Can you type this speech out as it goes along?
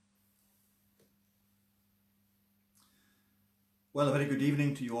Well, a very good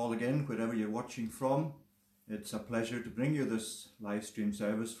evening to you all again, wherever you're watching from. It's a pleasure to bring you this live stream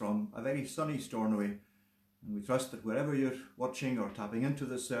service from a very sunny Stornoway. And we trust that wherever you're watching or tapping into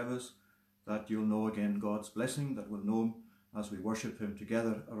this service, that you'll know again God's blessing, that we'll know Him as we worship Him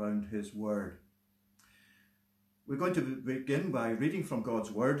together around His Word. We're going to begin by reading from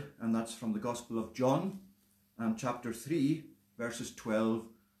God's Word, and that's from the Gospel of John, and chapter 3, verses 12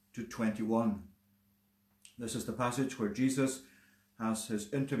 to 21. This is the passage where Jesus has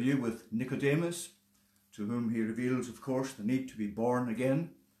his interview with Nicodemus, to whom he reveals, of course, the need to be born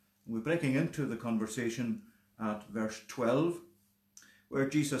again. And we're breaking into the conversation at verse 12, where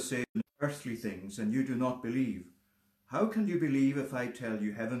Jesus says, "Earthly things, and you do not believe. How can you believe if I tell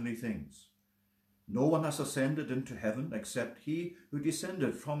you heavenly things? No one has ascended into heaven except he who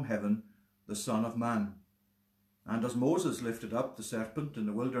descended from heaven, the Son of Man. And as Moses lifted up the serpent in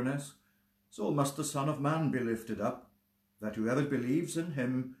the wilderness, so must the Son of Man be lifted up, that whoever believes in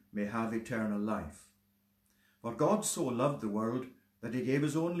him may have eternal life. For God so loved the world that he gave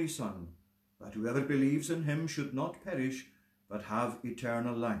his only Son, that whoever believes in him should not perish, but have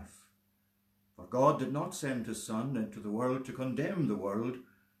eternal life. For God did not send his Son into the world to condemn the world,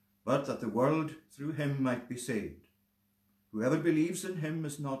 but that the world through him might be saved. Whoever believes in him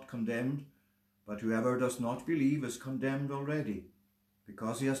is not condemned, but whoever does not believe is condemned already,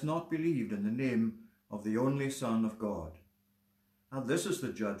 because he has not believed in the name of the only Son of God. And this is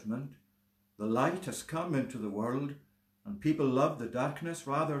the judgment. The light has come into the world, and people love the darkness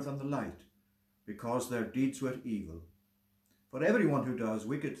rather than the light, because their deeds were evil. For everyone who does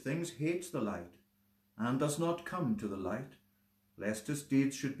wicked things hates the light, and does not come to the light, lest his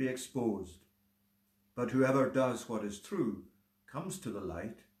deeds should be exposed. But whoever does what is true comes to the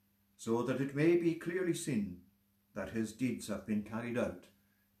light, so that it may be clearly seen that his deeds have been carried out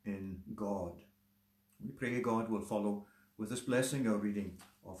in God." We pray God will follow with His blessing our reading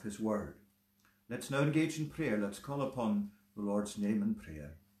of His Word. Let's now engage in prayer. Let's call upon the Lord's name in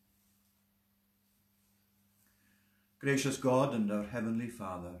prayer. Gracious God and our Heavenly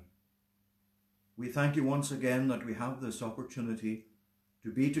Father, we thank you once again that we have this opportunity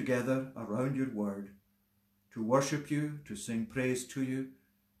to be together around your Word, to worship you, to sing praise to you,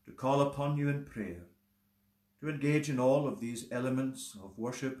 to call upon you in prayer, to engage in all of these elements of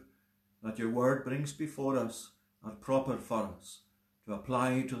worship that your Word brings before us are proper for us to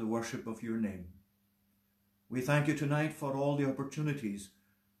apply to the worship of your name. We thank you tonight for all the opportunities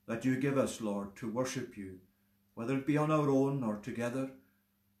that you give us, Lord, to worship you, whether it be on our own or together,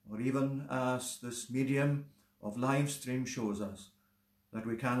 or even as this medium of live stream shows us, that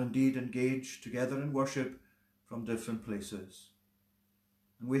we can indeed engage together in worship from different places.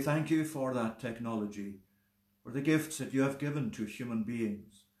 And we thank you for that technology, for the gifts that you have given to human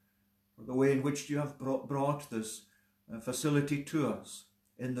beings, for the way in which you have brought this facility to us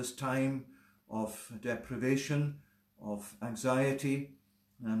in this time of deprivation, of anxiety,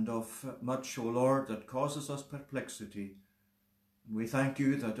 and of much, O Lord, that causes us perplexity. And we thank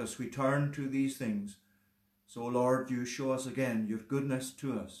you that as we turn to these things, so, Lord, you show us again your goodness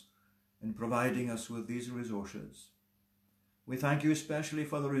to us in providing us with these resources. We thank you especially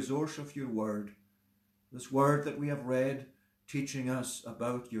for the resource of your word, this word that we have read, teaching us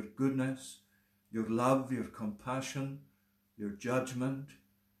about your goodness, your love, your compassion, your judgment,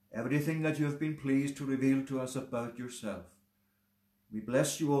 everything that you have been pleased to reveal to us about yourself. We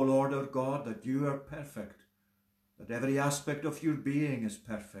bless you, O Lord our God, that you are perfect, that every aspect of your being is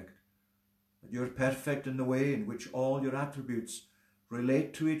perfect, that you're perfect in the way in which all your attributes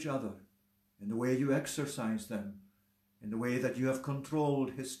relate to each other, in the way you exercise them, in the way that you have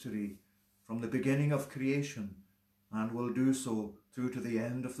controlled history from the beginning of creation and will do so through to the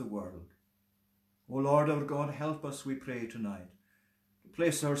end of the world. O Lord our God, help us, we pray tonight, to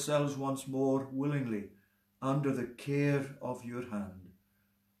place ourselves once more willingly under the care of your hand.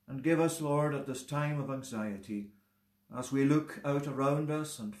 And give us, Lord, at this time of anxiety, as we look out around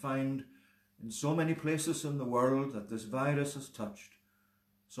us and find in so many places in the world that this virus has touched,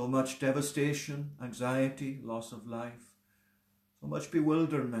 so much devastation, anxiety, loss of life, so much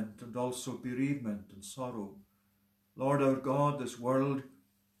bewilderment and also bereavement and sorrow. Lord our God, this world,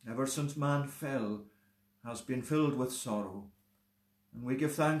 ever since man fell, has been filled with sorrow. And we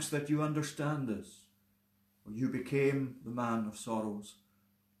give thanks that you understand this, for you became the man of sorrows,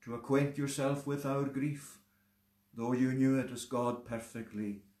 to acquaint yourself with our grief, though you knew it as God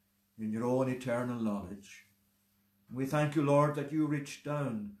perfectly in your own eternal knowledge. And we thank you, Lord, that you reached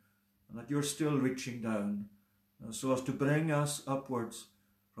down, and that you're still reaching down, so as to bring us upwards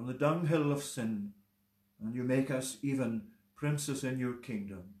from the dunghill of sin, and you make us even princes in your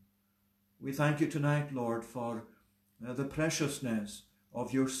kingdom. We thank you tonight, Lord, for the preciousness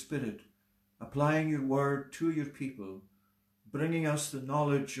of your Spirit, applying your word to your people, bringing us the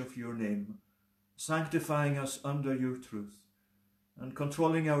knowledge of your name, sanctifying us under your truth, and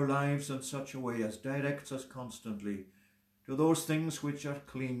controlling our lives in such a way as directs us constantly to those things which are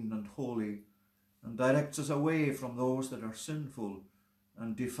clean and holy, and directs us away from those that are sinful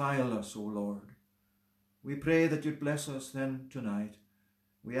and defile us, O Lord. We pray that you'd bless us then tonight.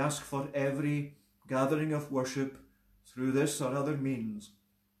 We ask for every gathering of worship through this or other means,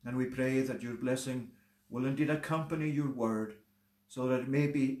 and we pray that your blessing will indeed accompany your word, so that it may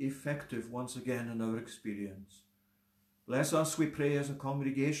be effective once again in our experience. Bless us, we pray, as a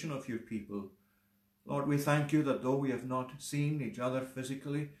congregation of your people. Lord, we thank you that though we have not seen each other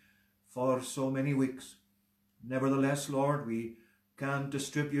physically for so many weeks, nevertheless, Lord, we can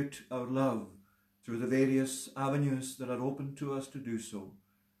distribute our love through the various avenues that are open to us to do so.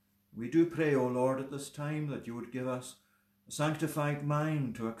 We do pray, O Lord, at this time that you would give us a sanctified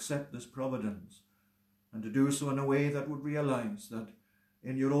mind to accept this providence, and to do so in a way that would realize that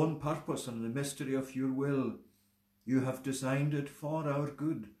in your own purpose and the mystery of your will, you have designed it for our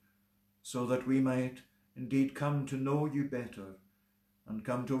good, so that we might indeed come to know you better and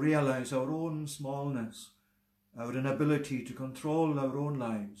come to realize our own smallness, our inability to control our own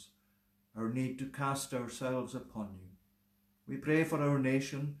lives, our need to cast ourselves upon you. We pray for our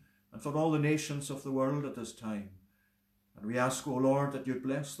nation and for all the nations of the world at this time, and we ask, O Lord, that you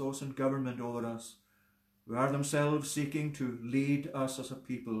bless those in government over us who are themselves seeking to lead us as a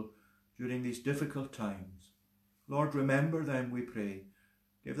people during these difficult times. Lord, remember them, we pray.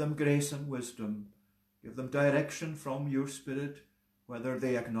 Give them grace and wisdom. Give them direction from your Spirit, whether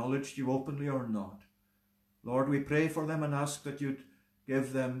they acknowledge you openly or not. Lord, we pray for them and ask that you'd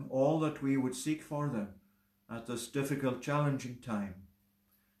give them all that we would seek for them at this difficult, challenging time.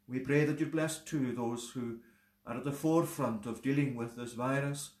 We pray that you bless too those who are at the forefront of dealing with this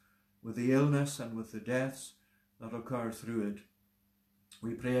virus, with the illness and with the deaths that occur through it.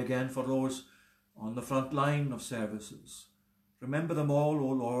 We pray again for those on the front line of services. Remember them all, O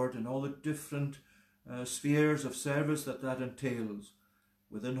Lord, in all the different spheres of service that entails,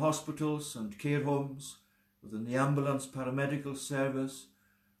 within hospitals and care homes, within the ambulance paramedical service,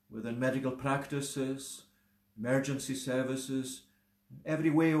 within medical practices, emergency services,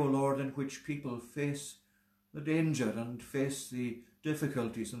 every way, O Lord, in which people face the danger and face the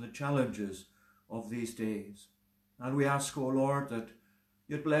difficulties and the challenges of these days. And we ask, O Lord, that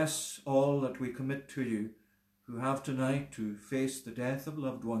you'd bless all that we commit to you, who have tonight to face the death of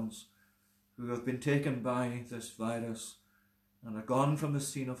loved ones who have been taken by this virus and are gone from the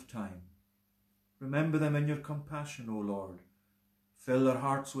scene of time. Remember them in your compassion, O Lord. Fill their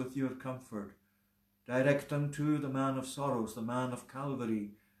hearts with your comfort. Direct them to the man of sorrows, the man of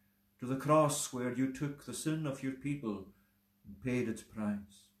Calvary, to the cross where you took the sin of your people and paid its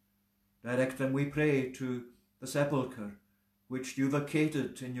price. Direct them, we pray, to the sepulchre which you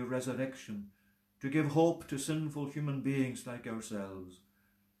vacated in your resurrection, to give hope to sinful human beings like ourselves.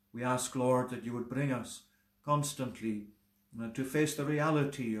 We ask, Lord, that you would bring us constantly to face the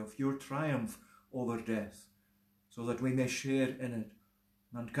reality of your triumph over death, so that we may share in it,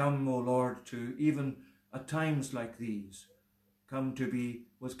 and come, O Lord, to even at times like these, come to be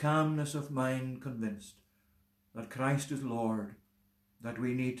with calmness of mind convinced that Christ is Lord, that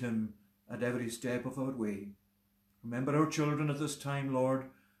we need him at every step of our way. Remember our children at this time, Lord,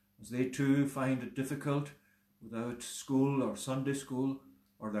 as they too find it difficult without school or Sunday school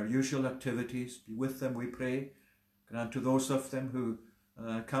or their usual activities. Be with them, we pray. Grant to those of them who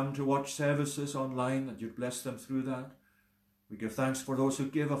come to watch services online that you'd bless them through that. We give thanks for those who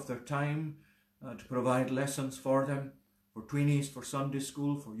give of their time to provide lessons for them, for tweenies, for Sunday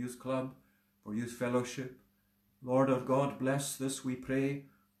school, for youth club, for youth fellowship. Lord our God, bless this, we pray.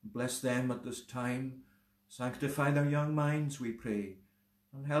 Bless them at this time. Sanctify their young minds, we pray,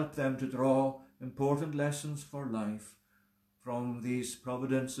 and help them to draw important lessons for life from these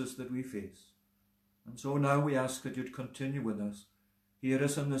providences that we face. And so now we ask that you'd continue with us. Hear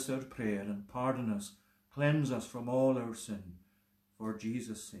us in this our prayer, and pardon us, cleanse us from all our sin, for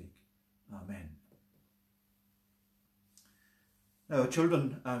Jesus' sake. Amen. Now,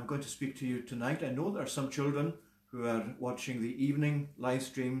 children, I'm going to speak to you tonight. I know there are some children who are watching the evening live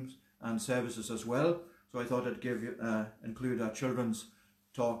streams and services as well, so I thought I'd include a children's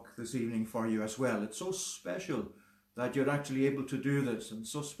talk this evening for you as well. It's so special that you're actually able to do this, and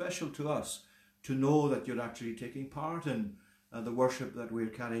so special to us to know that you're actually taking part in the worship that we're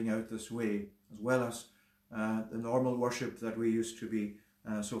carrying out this way, as well as the normal worship that we used to be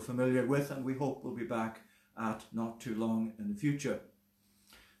so familiar with, and we hope we'll be back at not too long in the future.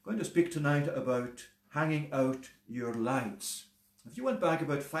 I'm going to speak tonight about hanging out your lights. If you went back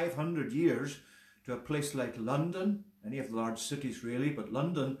about 500 years to a place like London, any of the large cities really, but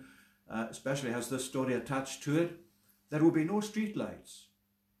London especially has this story attached to it, there would be no street lights.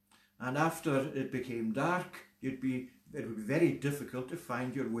 And after it became dark, it would be very difficult to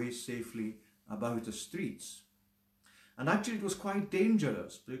find your way safely about the streets. And actually it was quite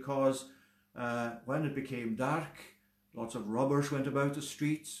dangerous because when it became dark, lots of robbers went about the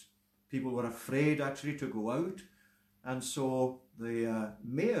streets. People were afraid actually to go out. And so the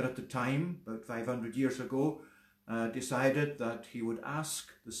mayor at the time, about 500 years ago, decided that he would ask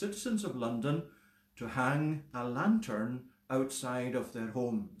the citizens of London to hang a lantern outside of their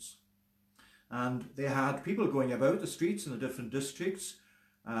homes. And they had people going about the streets in the different districts,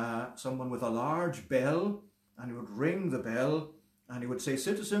 someone with a large bell, and he would ring the bell and he would say,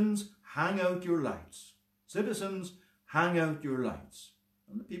 "Citizens, hang out your lights. Citizens, hang out your lights."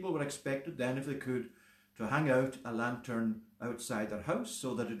 And the people were expected then, if they could, to hang out a lantern outside their house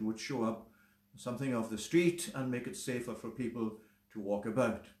so that it would show up something of the street and make it safer for people to walk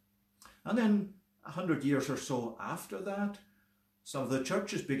about. And then 100 years or so after that, some of the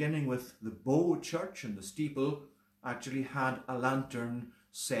churches, beginning with the Bow Church and the steeple, actually had a lantern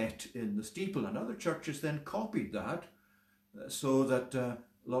set in the steeple, and other churches then copied that so that a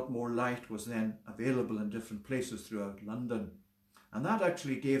lot more light was then available in different places throughout London. And that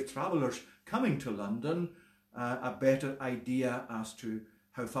actually gave travellers coming to London a better idea as to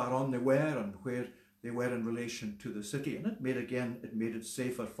how far on they were and where they were in relation to the city. And it made it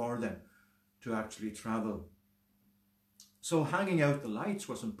safer for them to actually travel. So hanging out the lights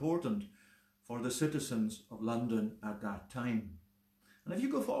was important for the citizens of London at that time. And if you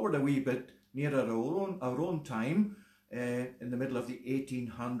go forward a wee bit nearer our own time, in the middle of the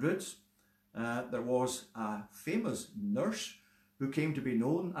 1800s, there was a famous nurse who came to be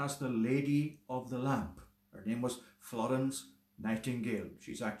known as the Lady of the Lamp. Her name was Florence Nightingale.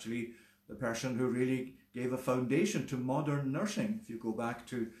 She's actually the person who really gave a foundation to modern nursing, if you go back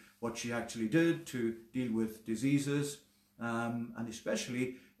to what she actually did to deal with diseases, and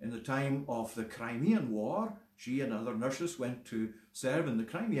especially in the time of the Crimean War. She and other nurses went to serve in the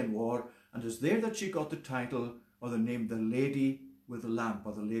Crimean War, and it's there that she got the title or the name the Lady with the Lamp,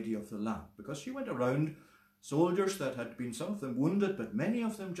 or the Lady of the Lamp, because she went around soldiers that had been, some of them wounded, but many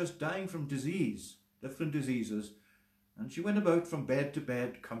of them just dying from disease, different diseases. And she went about from bed to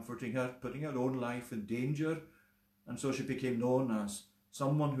bed, comforting her, putting her own life in danger. And so she became known as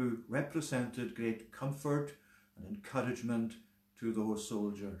someone who represented great comfort and encouragement to those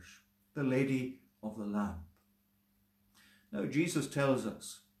soldiers, the Lady of the Lamp. Now Jesus tells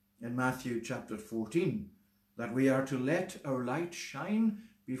us in Matthew chapter 14 that we are to let our light shine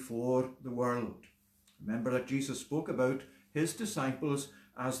before the world. Remember that Jesus spoke about his disciples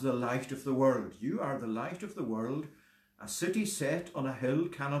as the light of the world. You are the light of the world. A city set on a hill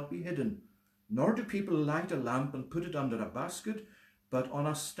cannot be hidden, nor do people light a lamp and put it under a basket, but on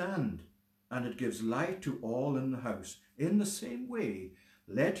a stand, and it gives light to all in the house. In the same way,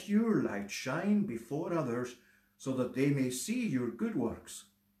 let your light shine before others, so that they may see your good works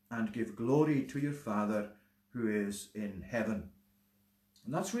and give glory to your Father who is in heaven.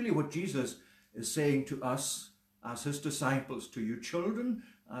 And that's really what Jesus is saying to us as his disciples, to you children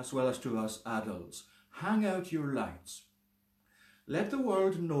as well as to us adults. Hang out your lights. Let the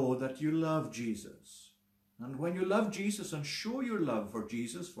world know that you love Jesus. And when you love Jesus and show your love for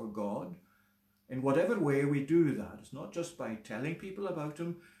Jesus, for God, in whatever way we do that, it's not just by telling people about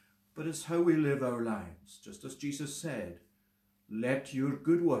him, but it's how we live our lives. Just as Jesus said, let your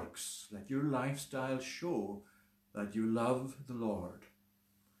good works, let your lifestyle show that you love the Lord.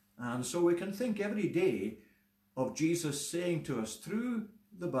 And so we can think every day of Jesus saying to us through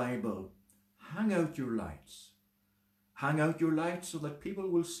the Bible, hang out your lights. Hang out your lights so that people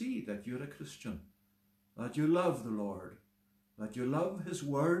will see that you're a Christian, that you love the Lord, that you love his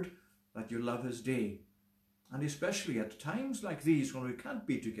word, that you love his day. And especially at times like these when we can't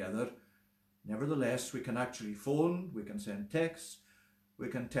be together, nevertheless we can actually phone, we can send texts, we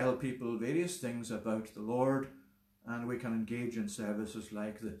can tell people various things about the Lord, and we can engage in services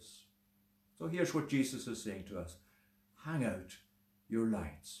like this. So here's what Jesus is saying to us. Hang out your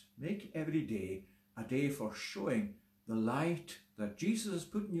lights. Make every day a day for showing the light that Jesus has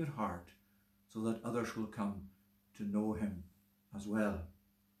put in your heart, so that others will come to know him as well.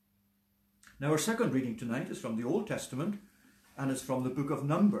 Now our second reading tonight is from the Old Testament, and it's from the book of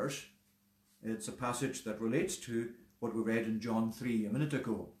Numbers. It's a passage that relates to what we read in John 3 a minute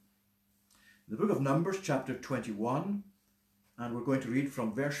ago. The book of Numbers, chapter 21, and we're going to read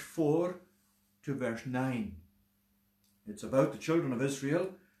from verse 4 to verse 9. It's about the children of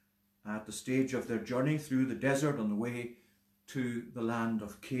Israel at the stage of their journey through the desert on the way to the land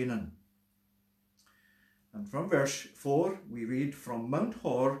of Canaan. And from verse 4 we read, "From Mount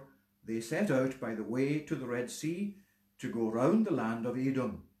Hor they set out by the way to the Red Sea to go round the land of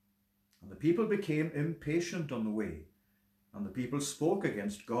Edom. And the people became impatient on the way. And the people spoke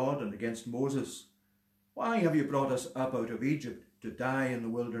against God and against Moses. 'Why have you brought us up out of Egypt to die in the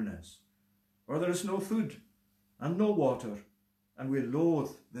wilderness? For there is no food and no water, and we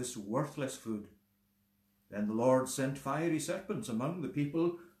loathe this worthless food.' Then the Lord sent fiery serpents among the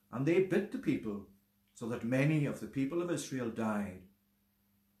people, and they bit the people, so that many of the people of Israel died.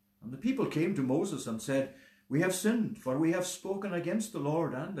 And the people came to Moses and said, 'We have sinned, for we have spoken against the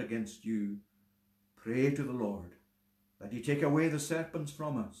Lord and against you. Pray to the Lord, that he take away the serpents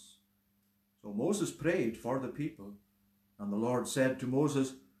from us.' So Moses prayed for the people, and the Lord said to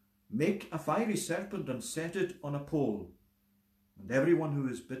Moses, 'Make a fiery serpent and set it on a pole, and everyone who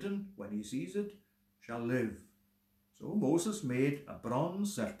is bitten, when he sees it, shall live.' So Moses made a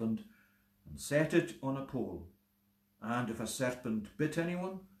bronze serpent and set it on a pole. And if a serpent bit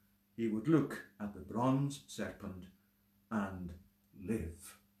anyone, he would look at the bronze serpent and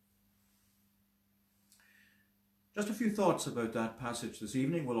live." Just a few thoughts about that passage this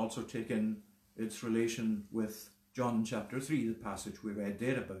evening. We'll also take in its relation with John chapter 3, the passage we read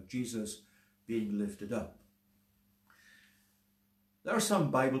there about Jesus being lifted up. There are some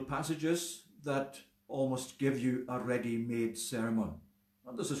Bible passages that almost give you a ready-made sermon.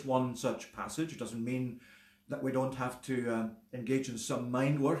 And this is one such passage. It doesn't mean that we don't have to engage in some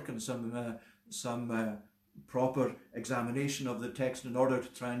mind work and some proper examination of the text in order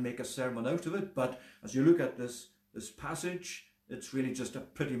to try and make a sermon out of it. But as you look at this passage, it's really just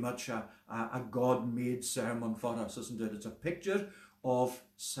pretty much a God-made sermon for us, isn't it? It's a picture of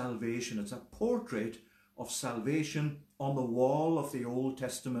salvation. It's a portrait of salvation on the wall of the Old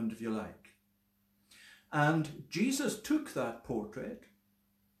Testament, if you like. And Jesus took that portrait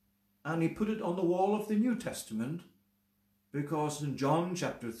and he put it on the wall of the New Testament, because in John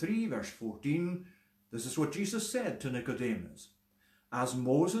chapter 3, verse 14, this is what Jesus said to Nicodemus. "As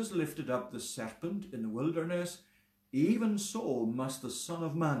Moses lifted up the serpent in the wilderness, even so must the Son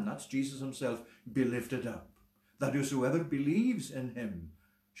of Man," that's Jesus himself, "be lifted up, that whosoever believes in him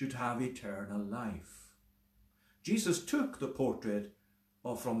should have eternal life." Jesus took the portrait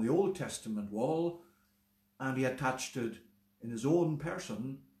from the Old Testament wall and he attached it in his own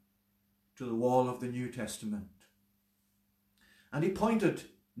person to the wall of the New Testament. And he pointed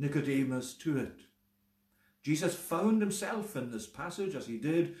Nicodemus to it. Jesus found himself in this passage, as he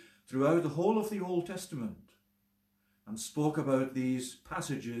did throughout the whole of the Old Testament, and spoke about these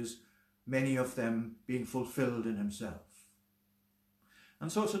passages, many of them being fulfilled in himself.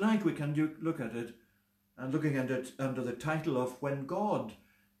 And so tonight we can look at it, and looking at it under the title of "When God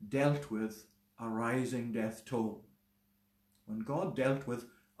Dealt with a Rising Death Toll." When God dealt with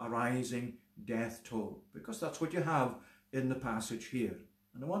a rising death toll, because that's what you have in the passage here.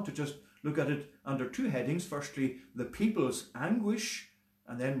 And I want to just look at it under two headings. Firstly, the people's anguish,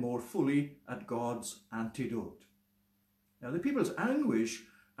 and then more fully at God's antidote. Now, the people's anguish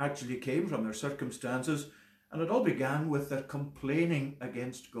actually came from their circumstances, and it all began with their complaining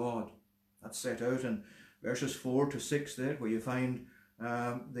against God. That's set out in verses 4 to 6 there, where you find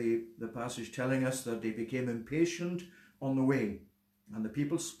the passage telling us that they became impatient on the way. And the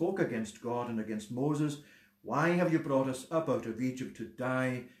people spoke against God and against Moses. "Why have you brought us up out of Egypt to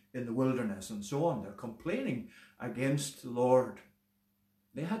die in the wilderness?" And so on. They're complaining against the Lord.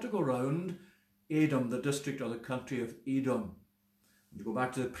 They had to go round Edom, the district or the country of Edom. And to go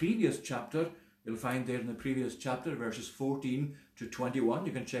back to the previous chapter, you'll find there in the previous chapter, verses 14 to 21,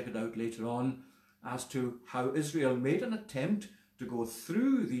 you can check it out later on, as to how Israel made an attempt to go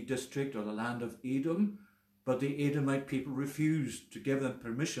through the district or the land of Edom, but the Edomite people refused to give them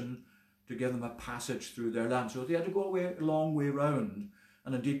permission to give them a passage through their land. So they had to go a long way round.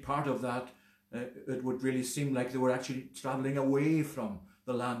 And indeed, part of that, it would really seem like they were actually travelling away from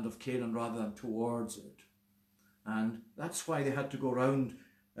the land of Canaan rather than towards it. And that's why they had to go round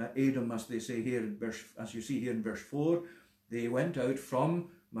Edom, as they say here in as you see here in verse 4. They went out from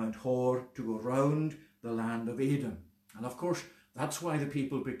Mount Hor to go round the land of Edom. And of course, that's why the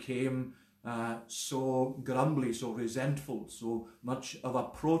people became so grumbly, so resentful, so much of a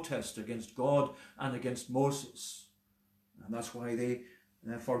protest against God and against Moses. And that's why they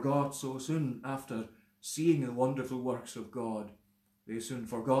forgot so soon after seeing the wonderful works of God. They soon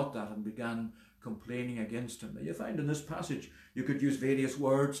forgot that and began complaining against him. Now you find in this passage, you could use various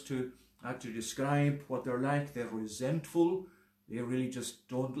words to actually describe what they're like. They're resentful. They really just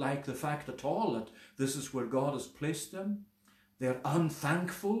don't like the fact at all that this is where God has placed them. They're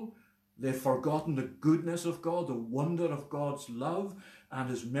unthankful. They've forgotten the goodness of God, the wonder of God's love and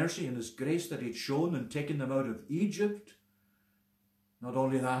his mercy and his grace that he'd shown in taking them out of Egypt. Not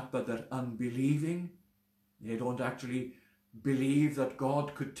only that, but they're unbelieving. They don't actually believe that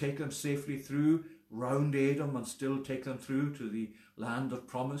God could take them safely through round Edom and still take them through to the land of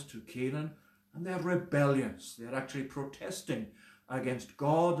promise, to Canaan. And they're rebellious. They're actually protesting against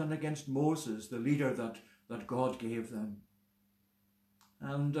God and against Moses, the leader that God gave them.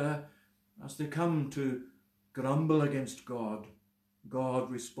 And as they come to grumble against God,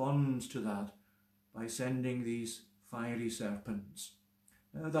 God responds to that by sending these fiery serpents.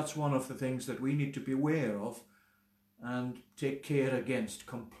 That's one of the things that we need to be aware of and take care against,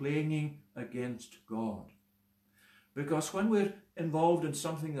 complaining against God. Because when we're involved in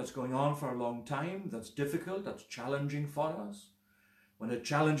something that's going on for a long time, that's difficult, that's challenging for us, when it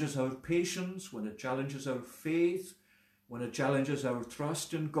challenges our patience, when it challenges our faith, when it challenges our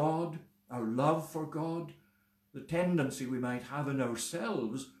trust in God, our love for God, the tendency we might have in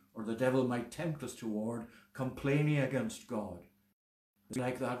ourselves, or the devil might tempt us toward, complaining against God. It's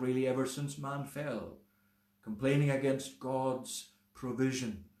like that really ever since man fell. Complaining against God's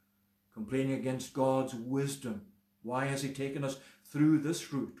provision, complaining against God's wisdom. Why has he taken us through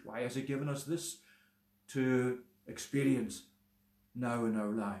this route? Why has he given us this to experience now in our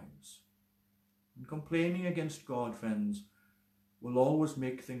lives? And complaining against God, friends, will always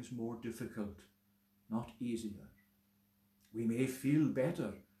make things more difficult, not easier. We may feel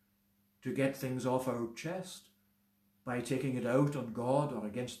better to get things off our chest by taking it out on God or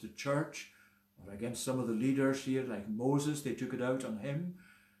against the church or against some of the leaders here, like Moses. They took it out on him,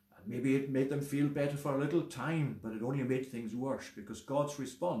 and maybe it made them feel better for a little time, but it only made things worse, because God's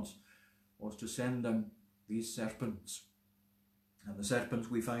response was to send them these serpents. And the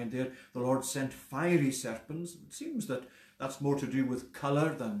serpents we find there, the Lord sent fiery serpents. It seems that that's more to do with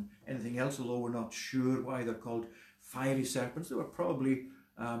colour than anything else, although we're not sure why they're called fiery serpents. They were probably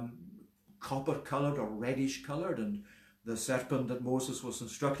copper coloured or reddish coloured, and the serpent that Moses was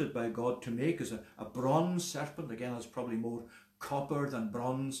instructed by God to make is a bronze serpent. Again, it's probably more copper than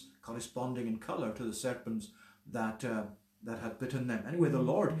bronze, corresponding in colour to the serpents that had bitten them. Anyway, the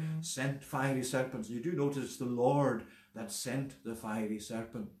Lord sent fiery serpents. You do notice it's the Lord that sent the fiery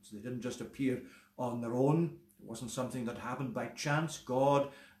serpents. They didn't just appear on their own. It wasn't something that happened by chance. God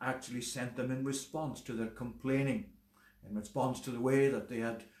actually sent them in response to their complaining, in response to the way that they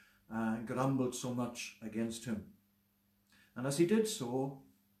had grumbled so much against him. And as he did so,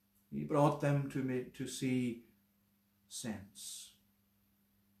 he brought them to see sense.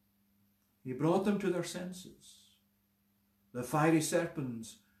 He brought them to their senses. The fiery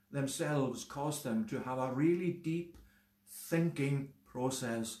serpents themselves caused them to have a really deep thinking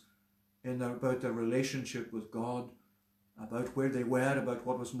process about their relationship with God, about where they were, about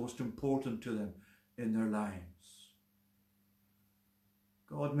what was most important to them in their lives.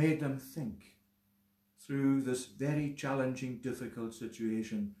 God made them think through this very challenging, difficult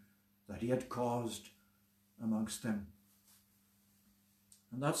situation that he had caused amongst them.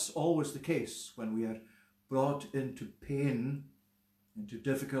 And that's always the case when we are brought into pain, into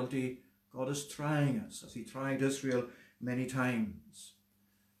difficulty. God is trying us, as he tried Israel many times.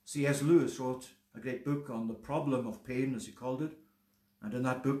 C.S. Lewis wrote a great book on the problem of pain, as he called it. And in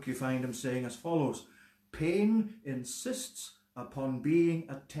that book you find him saying as follows: "Pain insists upon being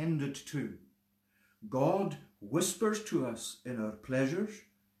attended to. God whispers to us in our pleasures,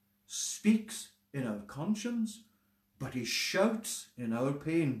 speaks in our conscience, but he shouts in our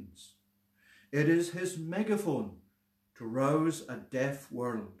pains. It is his megaphone to rouse a deaf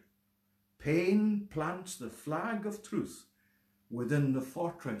world. Pain plants the flag of truth within the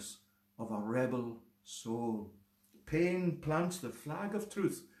fortress of a rebel soul." Pain plants the flag of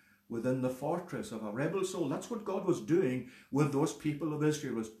truth within the fortress of a rebel soul. That's what God was doing with those people of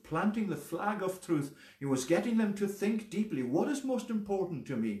Israel, was planting the flag of truth. He was getting them to think deeply. What is most important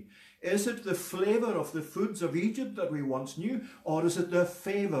to me? Is it the flavour of the foods of Egypt that we once knew, or is it the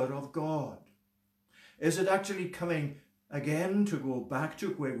favour of God? Is it actually coming again to go back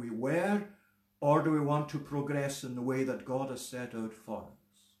to where we were, or do we want to progress in the way that God has set out for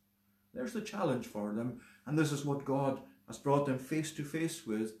us? There's the challenge for them, and this is what God has brought them face to face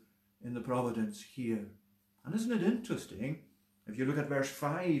with in the providence here. And isn't it interesting, if you look at verse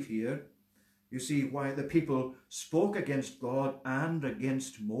 5 here, you see why the people spoke against God and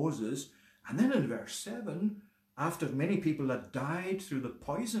against Moses. And then in verse 7, after many people had died through the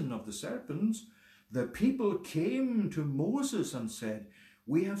poison of the serpents, the people came to Moses and said,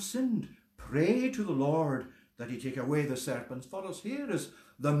 "We have sinned. Pray to the Lord that he take away the serpents for us." Here is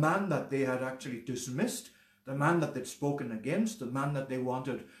the man that they had actually dismissed the man that they'd spoken against, the man that they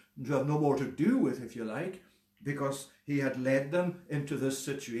wanted to have no more to do with, if you like, because he had led them into this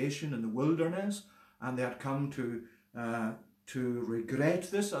situation in the wilderness, and they had come to regret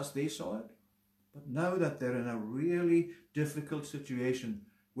this as they saw it. But now that they're in a really difficult situation,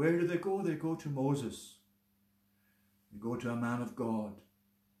 where do they go? They go to Moses. They go to a man of God.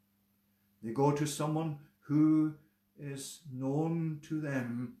 They go to someone who is known to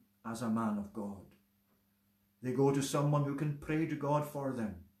them as a man of God. They go to someone who can pray to God for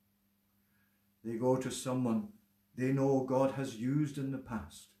them. They go to someone they know God has used in the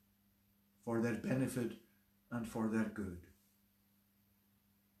past for their benefit and for their good.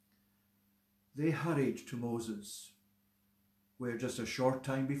 They hurried to Moses, where just a short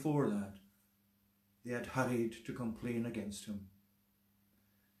time before that, they had hurried to complain against him.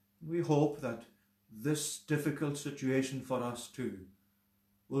 We hope that this difficult situation for us too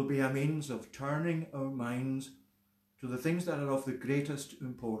will be a means of turning our minds to the things that are of the greatest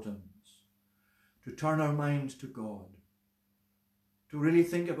importance, to turn our minds to God, to really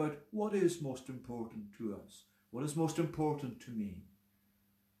think about what is most important to us, what is most important to me,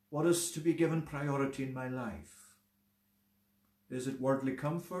 what is to be given priority in my life. Is it worldly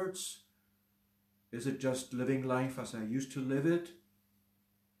comforts? Is it just living life as I used to live it?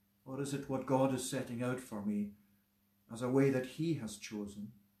 Or is it what God is setting out for me as a way that he has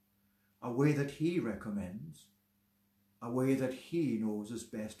chosen, a way that he recommends, a way that he knows is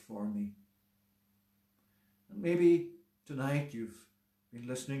best for me? And maybe tonight you've been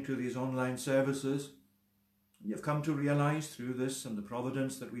listening to these online services. You've come to realize through this and the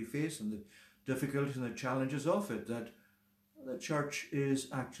providence that we face and the difficulties and the challenges of it that the church is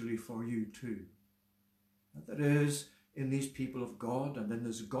actually for you too. That there is in these people of God and in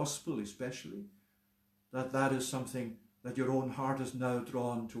this gospel especially, that is something that your own heart is now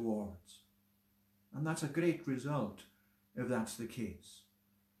drawn towards. And that's a great result if that's the case.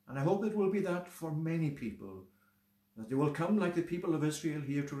 And I hope it will be that for many people, that they will come like the people of Israel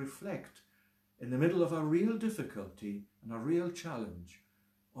here to reflect in the middle of a real difficulty and a real challenge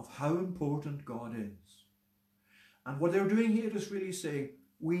of how important God is. And what they're doing here is really saying,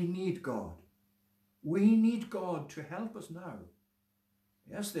 we need God. We need God to help us now.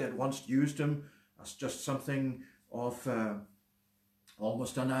 Yes, they had once used him as just something of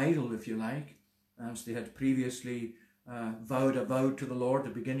almost an idol, if you like, as they had previously vowed a vow to the Lord, the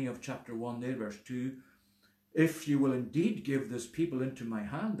beginning of chapter 1 there, verse 2. If you will indeed give this people into my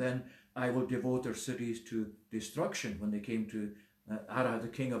hand, then I will devote their cities to destruction, when they came to Arad, the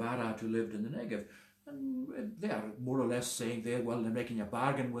king of Arad, who lived in the Negev. And they are more or less saying there, well, they're making a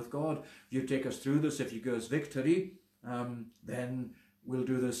bargain with God. If you take us through this, if you give us victory, then we'll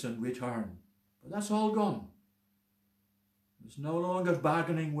do this in return. But that's all gone. It's no longer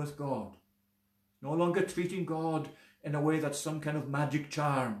bargaining with God. No longer treating God in a way that's some kind of magic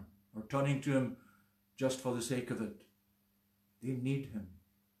charm, or turning to him just for the sake of it. They need him.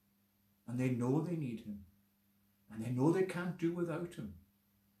 And they know they need him. And they know they can't do without him.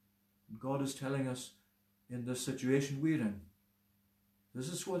 And God is telling us in this situation we're in, this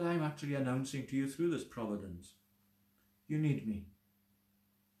is what I'm actually announcing to you through this providence. You need me.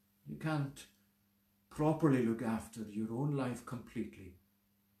 You can't properly look after your own life completely.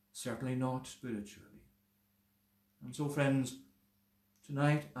 Certainly not spiritually. And so, friends,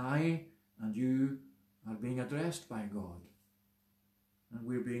 tonight I and you are being addressed by God. And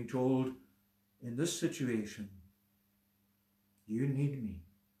we're being told, in this situation, you need me.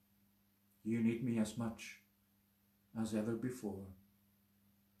 You need me as much as ever before.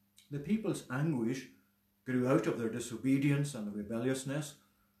 The people's anguish grew out of their disobedience and rebelliousness,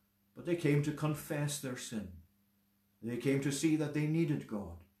 but they came to confess their sin. They came to see that they needed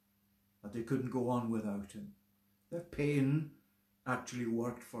God, that they couldn't go on without him. Their pain actually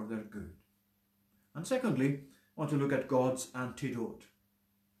worked for their good. And secondly, I want to look at God's antidote.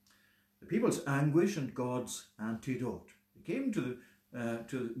 The people's anguish and God's antidote. They came to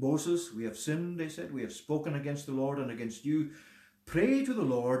Moses. We have sinned, they said. We have spoken against the Lord and against you. Pray to the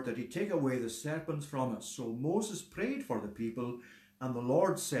Lord that he take away the serpents from us. So Moses prayed for the people, and the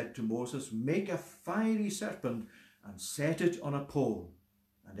Lord said to Moses, make a fiery serpent and set it on a pole,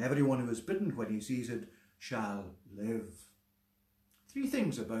 and everyone who is bitten when he sees it shall live. Three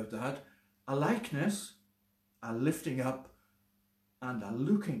things about that: a likeness, a lifting up, and a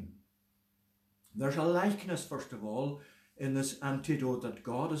looking. There's a likeness, first of all, in this antidote that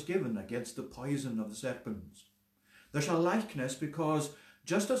God has given against the poison of the serpents. There's a likeness because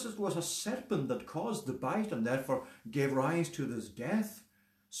just as it was a serpent that caused the bite and therefore gave rise to this death,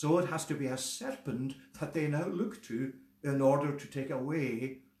 so it has to be a serpent that they now look to in order to take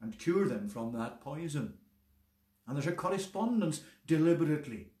away and cure them from that poison. And there's a correspondence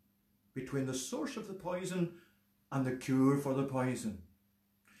deliberately between the source of the poison and the cure for the poison.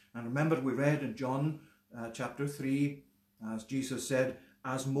 And remember, we read in John chapter 3, as Jesus said,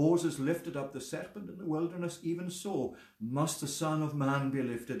 as Moses lifted up the serpent in the wilderness, even so must the Son of Man be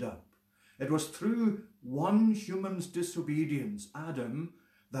lifted up. It was through one human's disobedience, Adam,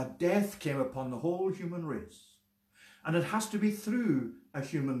 that death came upon the whole human race. And it has to be through a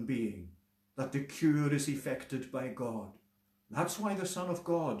human being that the cure is effected by God. That's why the Son of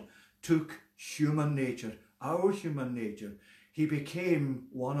God took human nature, our human nature. He became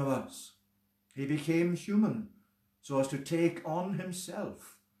one of us. He became human so as to take on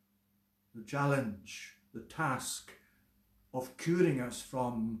himself the challenge, the task of curing us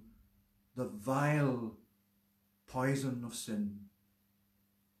from the vile poison of sin.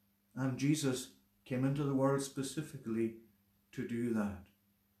 And Jesus came into the world specifically to do that.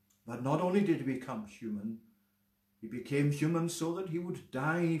 But not only did he become human, he became human so that he would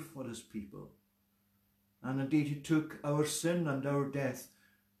die for his people. And indeed he took our sin and our death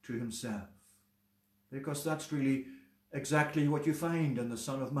to himself. Because that's really exactly what you find in the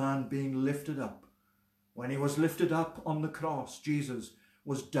Son of Man being lifted up. When he was lifted up on the cross, Jesus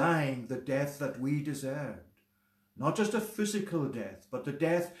was dying the death that we deserved. Not just a physical death, but the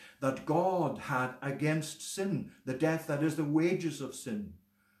death that God had against sin. The death that is the wages of sin.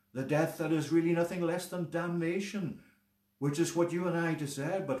 The death that is really nothing less than damnation, which is what you and I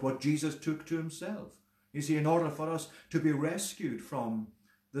deserve, but what Jesus took to himself. You see, in order for us to be rescued from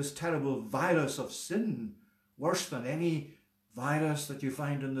this terrible virus of sin, worse than any virus that you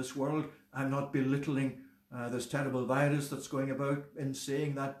find in this world. I'm not belittling this terrible virus that's going about in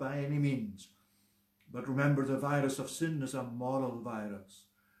saying that by any means. But remember, the virus of sin is a moral virus.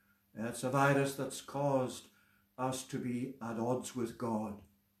 It's a virus that's caused us to be at odds with God.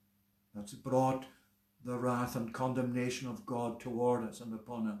 That's brought the wrath and condemnation of God toward us and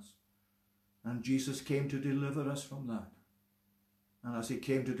upon us. And Jesus came to deliver us from that. And as he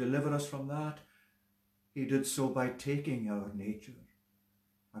came to deliver us from that, he did so by taking our nature.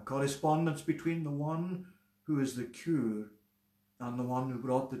 A correspondence between the one who is the cure and the one who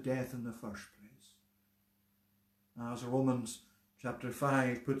brought the death in the first place. As Romans chapter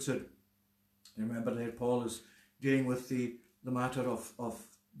 5 puts it, remember there Paul is dealing with the matter of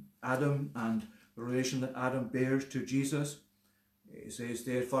Adam and the relation that Adam bears to Jesus. He says,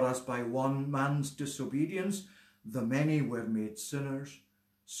 therefore, as by one man's disobedience the many were made sinners,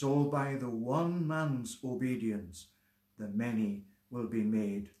 so by the one man's obedience the many will be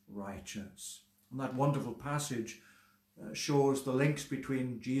made righteous. And that wonderful passage shows the links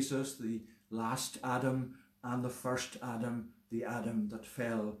between Jesus, the last Adam, and the first Adam, the Adam that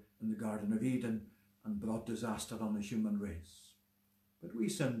fell in the Garden of Eden and brought disaster on the human race. But we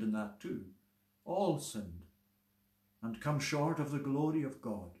sinned in that too. All sinned and come short of the glory of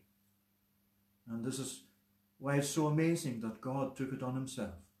God. And this is why it's so amazing that God took it on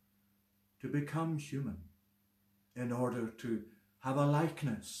himself to become human in order to have a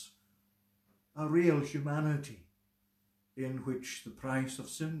likeness, a real humanity in which the price of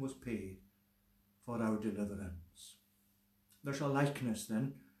sin was paid for our deliverance. There's a likeness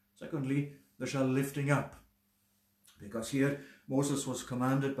then. Secondly, there's a lifting up. Because here Moses was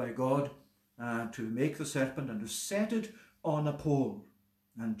commanded by God to make the serpent and to set it on a pole.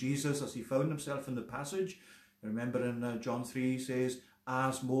 And Jesus, as he found himself in the passage, remember in John 3 says,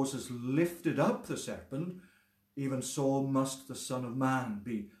 as Moses lifted up the serpent, even so must the Son of Man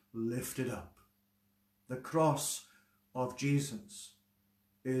be lifted up. The cross of Jesus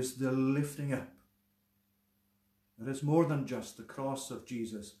is the lifting up. It is more than just the cross of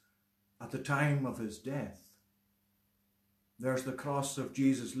Jesus at the time of his death. There's the cross of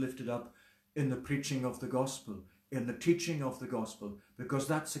Jesus lifted up in the preaching of the gospel, in the teaching of the gospel, because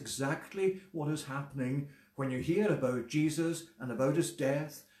that's exactly what is happening when you hear about Jesus and about his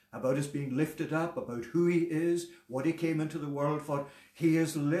death, about his being lifted up, about who he is, what he came into the world for. He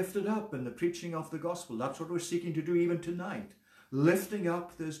is lifted up in the preaching of the gospel. That's what we're seeking to do even tonight. Lifting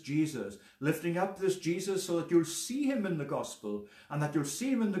up this Jesus so that you'll see him in the gospel, and that you'll see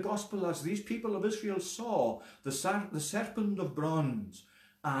him in the gospel as these people of Israel saw the serpent of bronze,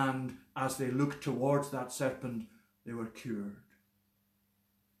 and as they looked towards that serpent, they were cured.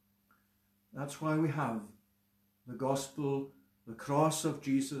 That's why we have the gospel, the cross of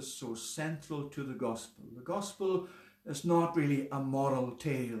Jesus, so central to the gospel. The gospel is not really a moral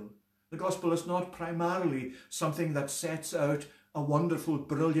tale. The gospel is not primarily something that sets out a wonderful,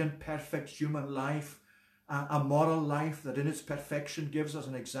 brilliant, perfect human life, a moral life that in its perfection gives us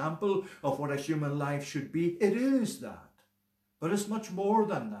an example of what a human life should be. It is that, but it's much more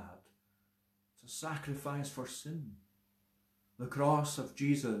than that. It's a sacrifice for sin. The cross of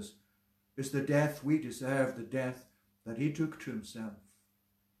Jesus is the death we deserve, the death that he took to himself.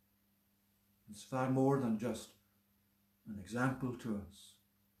 It's far more than just an example to us.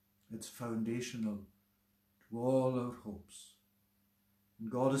 It's foundational to all our hopes.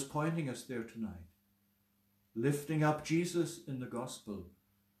 And God is pointing us there tonight, lifting up Jesus in the gospel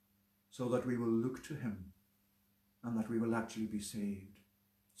so that we will look to him and that we will actually be saved.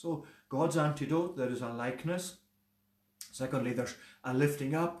 So God's antidote, there is a likeness. Secondly, there's a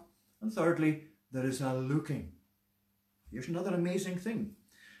lifting up. And thirdly, there is a looking. Here's another amazing thing.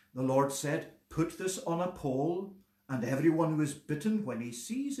 The Lord said, "Put this on a pole, and everyone who is bitten, when he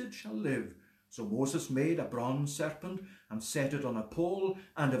sees it, shall live." So Moses made a bronze serpent and set it on a pole,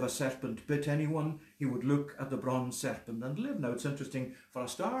 and if a serpent bit anyone, he would look at the bronze serpent and live. Now it's interesting for a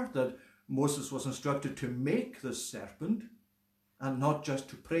start that Moses was instructed to make this serpent and not just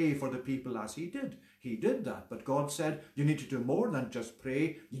to pray for the people as he did. He did that, but God said you need to do more than just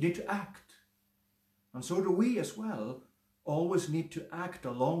pray, you need to act. And so do we as well always need to act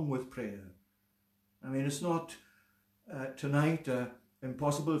along with prayer. I mean, it's not tonight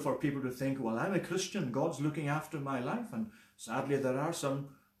impossible for people to think, well, I'm a Christian, God's looking after my life. And sadly, there are some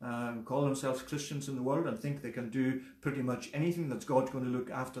call themselves Christians in the world and think they can do pretty much anything, that's God's going to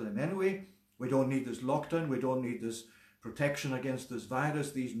look after them anyway. We don't need this lockdown, we don't need this protection against this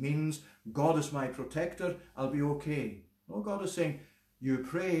virus, these means. God is my protector, I'll be okay. No, God is saying, you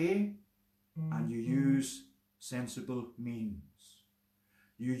pray and you use sensible means.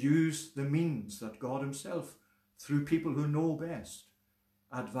 You use the means that God himself, through people who know best,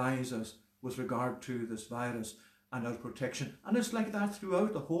 advise us with regard to this virus and our protection. And it's like that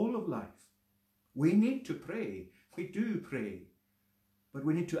throughout the whole of life. We need to pray. We do pray. But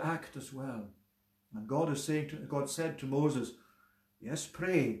we need to act as well. And God said to Moses, yes,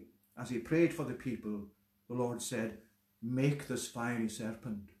 pray. As he prayed for the people, the Lord said, make this fiery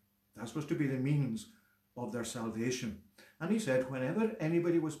serpent. That was to be the means of their salvation. And he said, whenever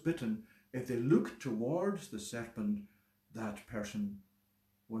anybody was bitten, if they looked towards the serpent, that person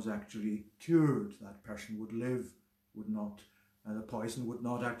was actually cured. That person would live, the poison would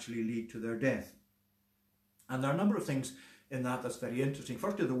not actually lead to their death. And there are a number of things in that's very interesting.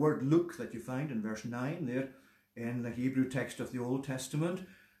 Firstly, the word look that you find in verse 9 there in the Hebrew text of the Old Testament.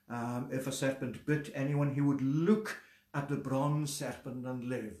 If a serpent bit anyone, he would look at the bronze serpent and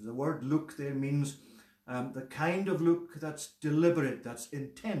live. The word look there means the kind of look that's deliberate, that's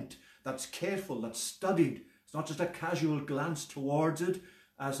intent, that's careful, that's studied. It's not just a casual glance towards it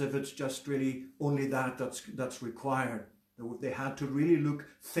as if it's just really only that's required. They had to really look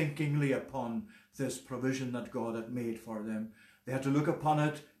thinkingly upon this provision that God had made for them. They had to look upon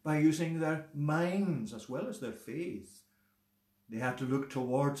it by using their minds as well as their faith. They had to look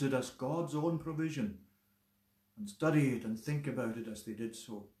towards it as God's own provision and study it and think about it as they did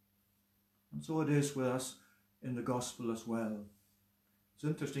so. And so it is with us in the gospel as well. It's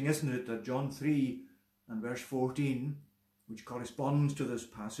interesting, isn't it, that John 3 and verse 14, which corresponds to this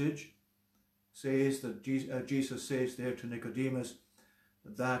passage, says that Jesus says there to Nicodemus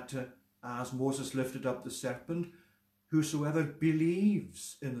that as Moses lifted up the serpent, whosoever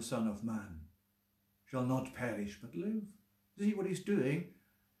believes in the Son of Man shall not perish but live. See what he's doing?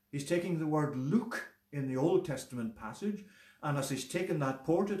 He's taking the word look in the Old Testament passage, and as he's taken that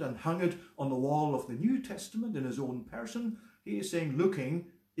portrait and hung it on the wall of the New Testament in his own person, he is saying looking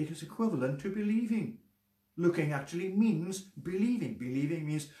is equivalent to believing. Looking actually means believing. Believing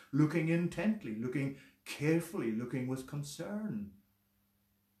means looking intently, looking carefully, looking with concern.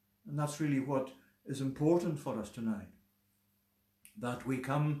 And that's really what is important for us tonight. That we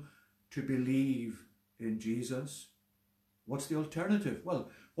come to believe in Jesus. What's the alternative?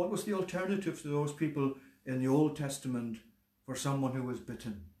 Well, what was the alternative to those people in the Old Testament for someone who was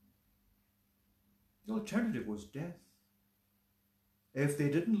bitten? The alternative was death. If they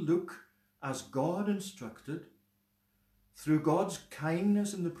didn't look as God instructed, through God's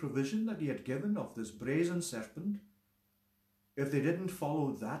kindness in the provision that he had given of this brazen serpent, if they didn't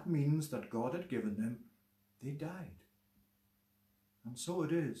follow that means that God had given them, they died. And so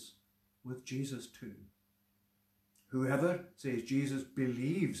it is with Jesus too. Whoever, says Jesus,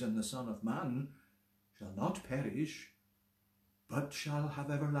 believes in the Son of Man shall not perish, but shall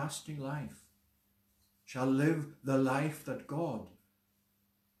have everlasting life, shall live the life that God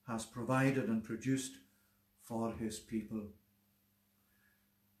has provided and produced for his people.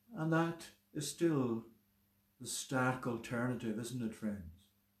 And that is still the stark alternative, isn't it, friends?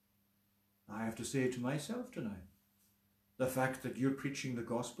 I have to say to myself tonight, the fact that you're preaching the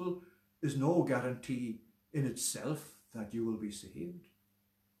gospel is no guarantee in itself that you will be saved.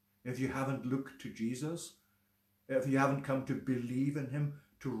 if you haven't looked to Jesus, if you haven't come to believe in him,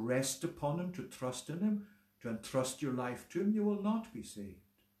 to rest upon him, to trust in him, to entrust your life to him, you will not be saved.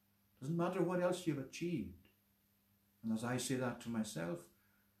 Doesn't matter what else you've achieved. And as I say that to myself,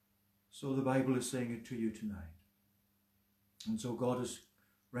 so the Bible is saying it to you tonight. And so God is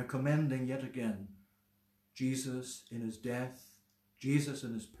recommending yet again Jesus in his death, Jesus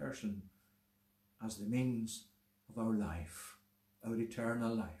in his person, as the means of our life, our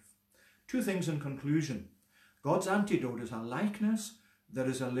eternal life. Two things in conclusion. God's antidote is a likeness, there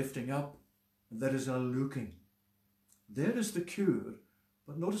is a lifting up, there is a looking. There is the cure,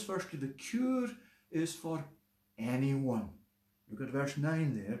 but notice firstly, the cure is for anyone. Look at verse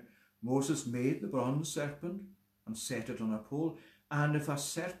 9 there. Moses made the bronze serpent and set it on a pole, and if a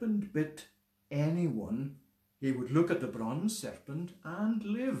serpent bit anyone, he would look at the bronze serpent and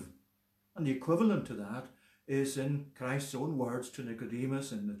live. And the equivalent to that is in Christ's own words to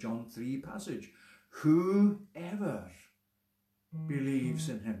Nicodemus in the John 3 passage. Whoever believes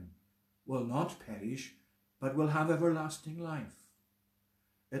in him will not perish, but will have everlasting life.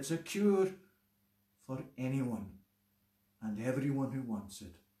 It's a cure for anyone and everyone who wants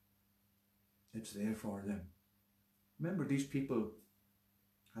it. It's there for them. Remember, these people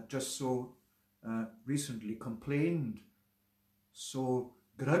had just so recently complained so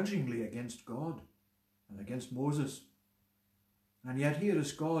grudgingly against God and against Moses. And yet here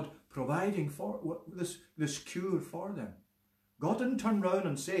is God providing for this cure for them. God didn't turn around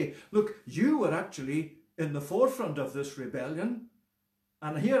and say, look, you were actually in the forefront of this rebellion,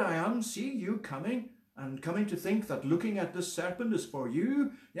 and here I am, see you coming, and coming to think that looking at this serpent is for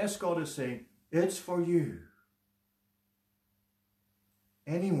you. Yes, God is saying, it's for you.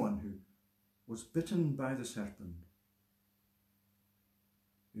 Anyone who was bitten by the serpent,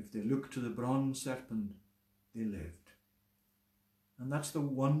 if they looked to the bronze serpent, they lived. And that's the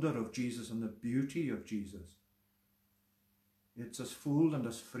wonder of Jesus and the beauty of Jesus. It's as full and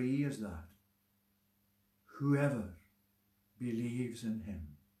as free as that. Whoever believes in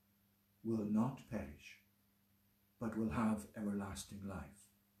him will not perish, but will have everlasting life.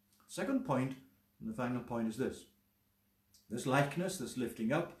 Second point, and the final point, is this. This likeness, this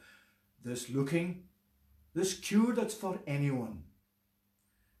lifting up, this looking, this cure that's for anyone.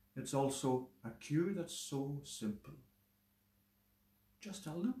 It's also a cure that's so simple. Just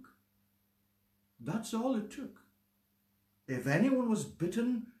a look. That's all it took. If anyone was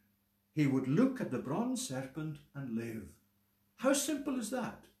bitten, he would look at the bronze serpent and live. How simple is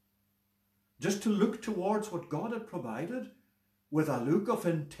that? Just to look towards what God had provided with a look of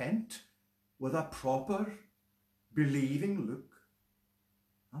intent, with a proper, believing look.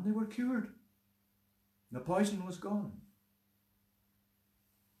 And they were cured. The poison was gone.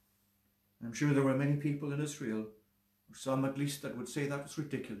 I'm sure there were many people in Israel, or some at least, that would say that was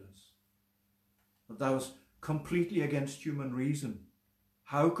ridiculous. That was completely against human reason.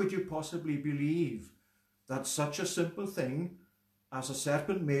 How could you possibly believe that such a simple thing as a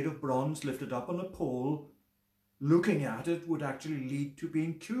serpent made of bronze lifted up on a pole, looking at it would actually lead to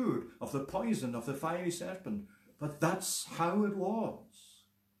being cured of the poison of the fiery serpent? But that's how it was.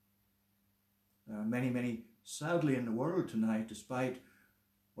 There are many, sadly, in the world tonight, despite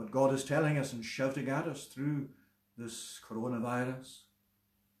what God is telling us and shouting at us through this coronavirus.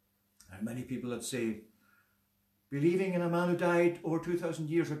 There are many people that say, believing in a man who died over 2,000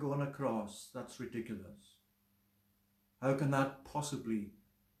 years ago on a cross, that's ridiculous. How can that possibly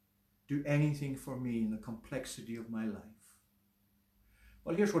do anything for me in the complexity of my life?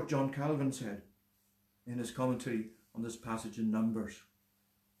 Well, here's what John Calvin said in his commentary on this passage in Numbers.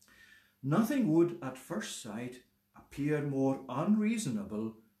 Nothing would at first sight appear more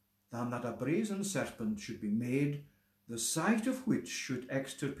unreasonable than that a brazen serpent should be made, the sight of which should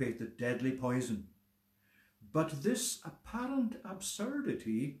extirpate the deadly poison. But this apparent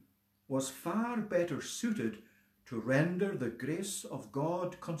absurdity was far better suited to render the grace of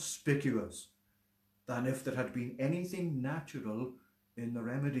God conspicuous than if there had been anything natural in the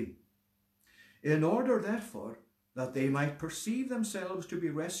remedy. In order, therefore, that they might perceive themselves to be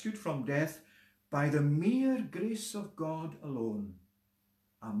rescued from death by the mere grace of God alone,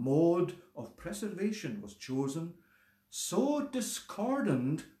 a mode of preservation was chosen, so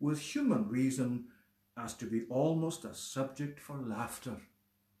discordant with human reason as to be almost a subject for laughter.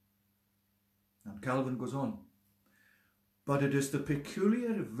 And Calvin goes on, but it is the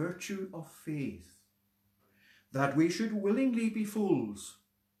peculiar virtue of faith that we should willingly be fools,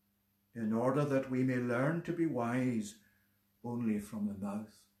 in order that we may learn to be wise only from the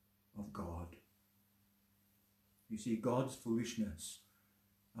mouth of God. You see, God's foolishness,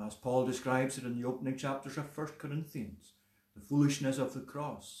 as Paul describes it in the opening chapters of 1 Corinthians, the foolishness of the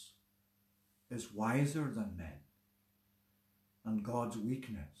cross, is wiser than men, and God's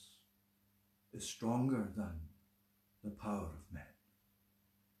weakness is stronger than the power of men.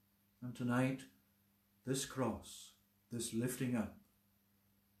 And tonight, this cross, this lifting up,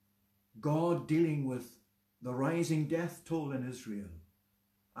 God dealing with the rising death toll in Israel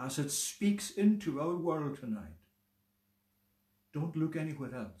as it speaks into our world tonight. Don't look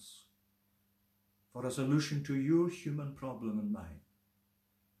anywhere else for a solution to your human problem and mine.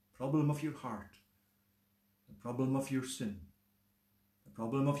 Problem of your heart, the problem of your sin, the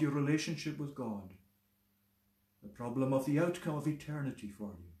problem of your relationship with God, the problem of the outcome of eternity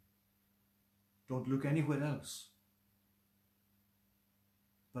for you. Don't look anywhere else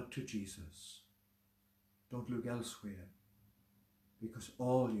but to Jesus. Don't look elsewhere, because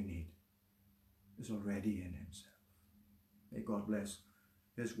all you need is already in himself. May God bless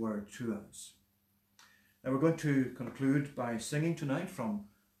his word to us. Now we're going to conclude by singing tonight from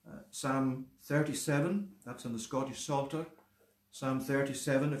Psalm 37. That's in the Scottish Psalter. Psalm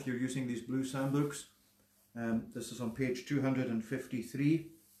 37, if you're using these blue psalm books. This is on page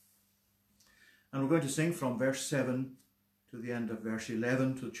 253. And we're going to sing from verse 7 to the end of verse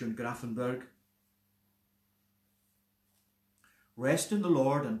 11 to the tune Grafenberg. Rest in the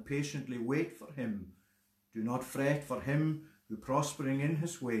Lord and patiently wait for him. Do not fret for him who prospering in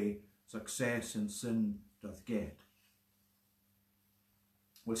his way success in sin doth get.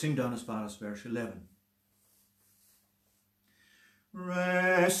 We'll sing down as far as verse 11.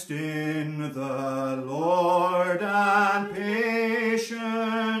 Rest in the Lord and patiently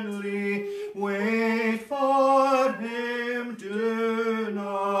wait for him. Do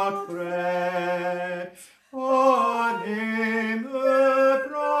not fret for him who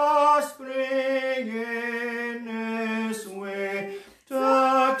prospering in his way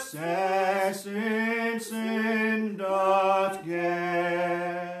success in sin doth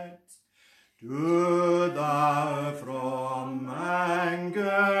get. Do thou from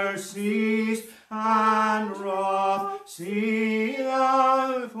anger cease and wrath, see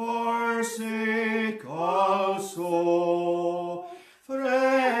thou forsake also.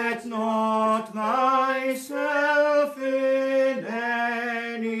 Fret not thyself in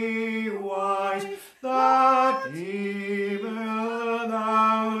any wise, that evil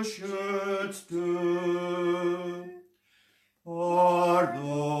thou shouldst do. For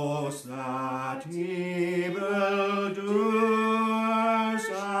those that evil doers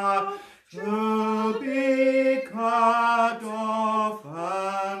are to be cut off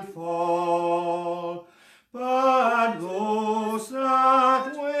and fall, but those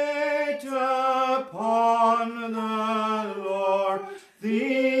that wait upon the Lord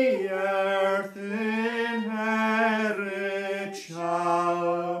the earth inherit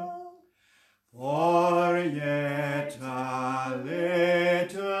shall. For yet a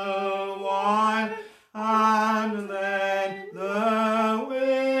little while, and then the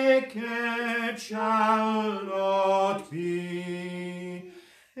wicked shall not be.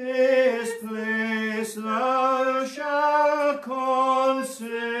 His place thou shalt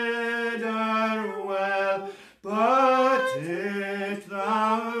consider well, but it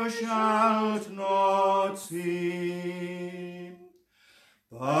thou shalt not see.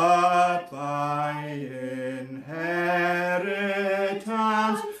 But thy inheritance,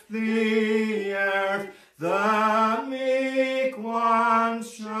 the earth, the meek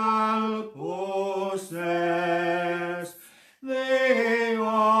ones shall possess. They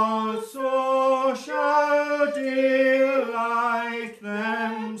also shall delight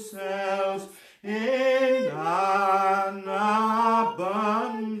themselves in an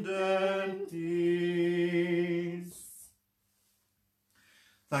abundant ease.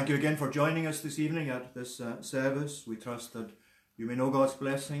 Thank you again for joining us this evening at this service. We trust that you may know God's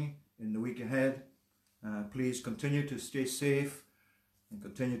blessing in the week ahead. Please continue to stay safe and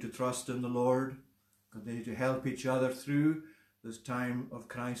continue to trust in the Lord. Continue to help each other through this time of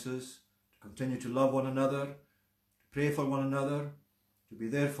crisis. To continue to love one another, to pray for one another, to be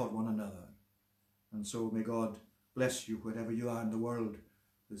there for one another. And so may God bless you wherever you are in the world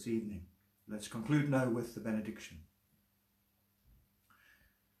this evening. Let's conclude now with the benediction.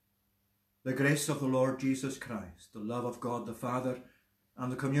 The grace of the Lord Jesus Christ, the love of God the Father,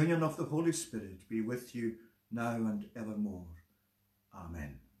 and the communion of the Holy Spirit be with you now and evermore.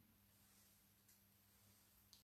 Amen.